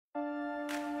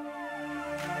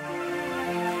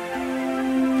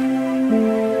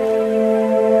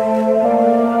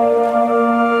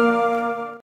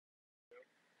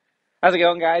How's it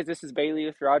going, guys? This is Bailey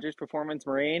with Rogers Performance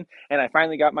Marine, and I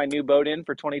finally got my new boat in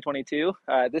for 2022.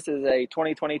 This is a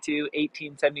 2022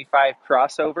 1875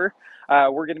 crossover.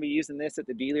 We're going to be using this at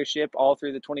the dealership all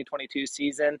through the 2022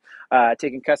 season,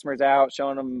 taking customers out,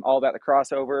 showing them all about the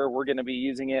crossover. We're going to be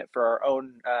using it for our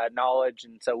own knowledge,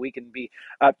 and so we can be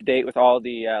up to date with all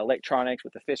the electronics,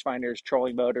 with the fish finders,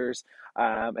 trolling motors,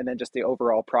 and then just the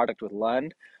overall product with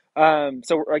Lund.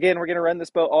 So again, we're going to run this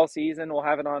boat all season. We'll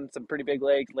have it on some pretty big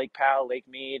lakes, Lake Powell, Lake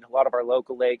Mead, a lot of our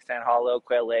local lakes, Sand Hollow,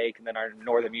 Quail Lake, and then our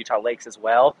northern Utah lakes as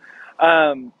well.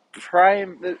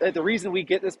 The reason we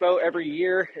get this boat every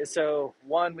year is so,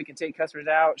 one, we can take customers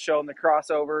out, show them the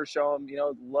crossover, show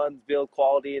them, Lund's build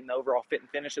quality and the overall fit and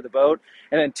finish of the boat.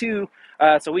 And then two,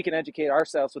 so we can educate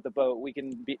ourselves with the boat. We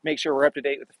can make sure we're up to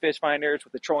date with the fish finders,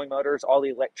 with the trolling motors, all the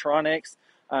electronics.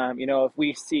 If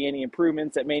we see any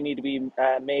improvements that may need to be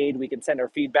made, we can send our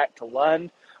feedback to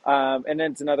Lund. And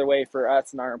then it's another way for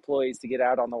us and our employees to get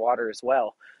out on the water as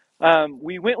well.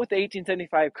 We went with the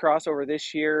 1875 crossover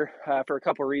this year for a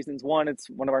couple of reasons. One, it's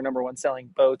one of our number one selling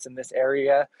boats in this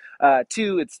area.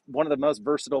 Two, it's one of the most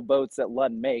versatile boats that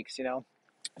Lund makes.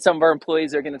 Some of our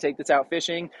employees are going to take this out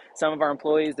fishing. Some of our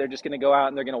employees, they're just going to go out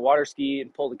and they're going to water ski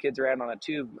and pull the kids around on a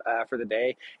tube for the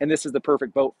day. And this is the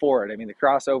perfect boat for it. I mean, the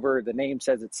crossover, the name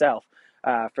says itself.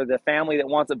 For the family that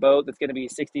wants a boat that's going to be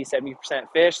 60, 70%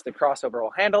 fish, the crossover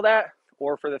will handle that.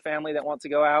 Or for the family that wants to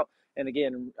go out and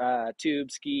again,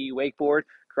 tube, ski, wakeboard,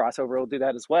 crossover will do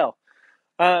that as well.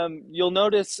 You'll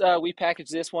notice we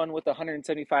packaged this one with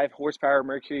 175 horsepower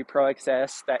Mercury Pro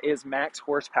XS. That is max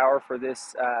horsepower for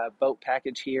this boat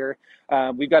package here.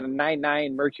 We've got a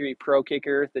 9.9 Mercury Pro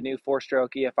kicker, the new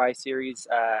 4-stroke EFI series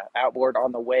outboard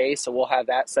on the way, so we'll have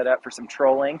that set up for some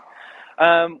trolling.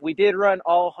 We did run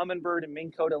all Humminbird and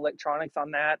Minn Kota electronics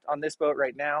on this boat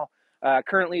right now.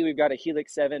 Currently, we've got a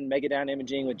Helix 7 Mega Down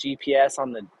imaging with GPS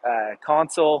on the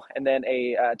console, and then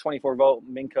a 24-volt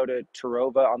Minn Kota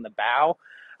Tarova on the bow.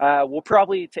 We'll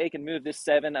probably take and move this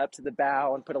 7 up to the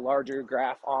bow and put a larger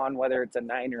graph on, whether it's a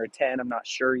 9 or a 10, I'm not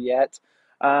sure yet.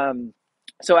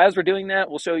 So as we're doing that,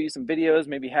 we'll show you some videos,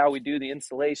 maybe how we do the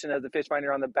installation of the fish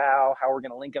finder on the bow, how we're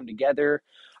going to link them together.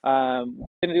 We're going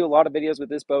to do a lot of videos with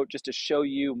this boat just to show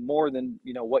you more than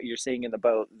what you're seeing in the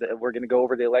boat. We're going to go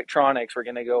over the electronics. We're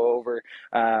going to go over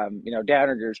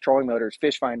downriggers, trolling motors,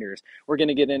 fish finders. We're going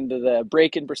to get into the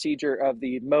break-in procedure of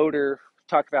the motor.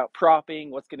 Talk about propping,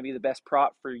 what's going to be the best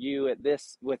prop for you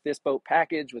with this boat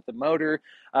package, with the motor,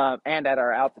 and at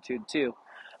our altitude too.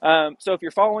 So if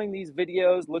you're following these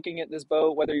videos, looking at this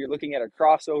boat, whether you're looking at a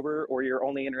crossover or you're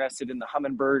only interested in the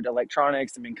Humminbird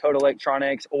electronics, the Minn Kota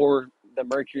electronics, or the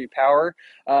Mercury Power,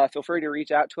 feel free to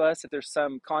reach out to us if there's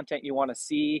some content you want to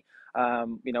see.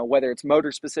 Whether it's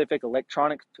motor specific,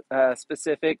 electronic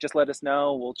specific, just let us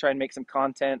know. We'll try and make some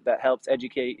content that helps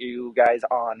educate you guys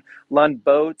on Lund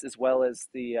boats as well as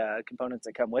the components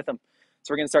that come with them.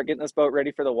 So we're going to start getting this boat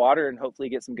ready for the water and hopefully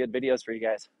get some good videos for you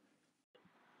guys.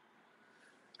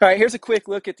 All right, here's a quick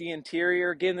look at the interior.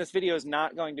 Again, this video is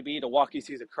not going to be to walk you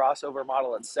through the crossover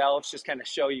model itself, just kind of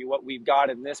show you what we've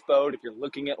got in this boat. If you're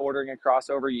looking at ordering a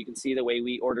crossover, you can see the way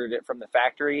we ordered it from the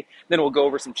factory. Then we'll go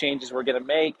over some changes we're going to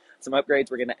make, some upgrades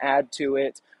we're going to add to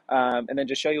it, and then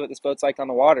just show you what this boat's like on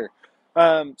the water.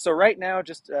 So right now,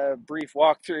 just a brief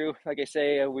walkthrough. Like I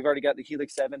say, we've already got the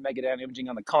Helix 7 Mega Down imaging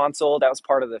on the console. That was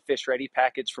part of the Fish Ready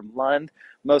package from Lund.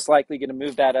 Most likely going to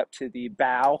move that up to the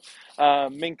bow.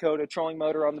 Minn Kota trolling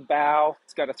motor on the bow.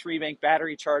 It's got a 3-bank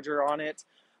battery charger on it.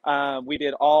 We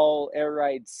did all air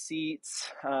ride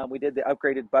seats. We did the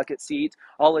upgraded bucket seat.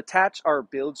 I'll attach our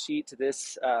build sheet to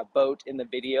this boat in the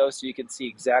video so you can see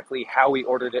exactly how we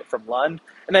ordered it from Lund.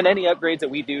 And then any upgrades that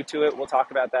we do to it, we'll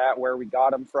talk about that, where we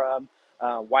got them from,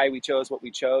 why we chose what we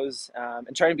chose,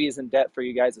 and try to be as in-depth for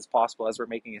you guys as possible as we're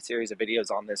making a series of videos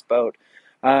on this boat.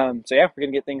 So yeah, we're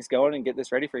going to get things going and get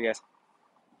this ready for you guys.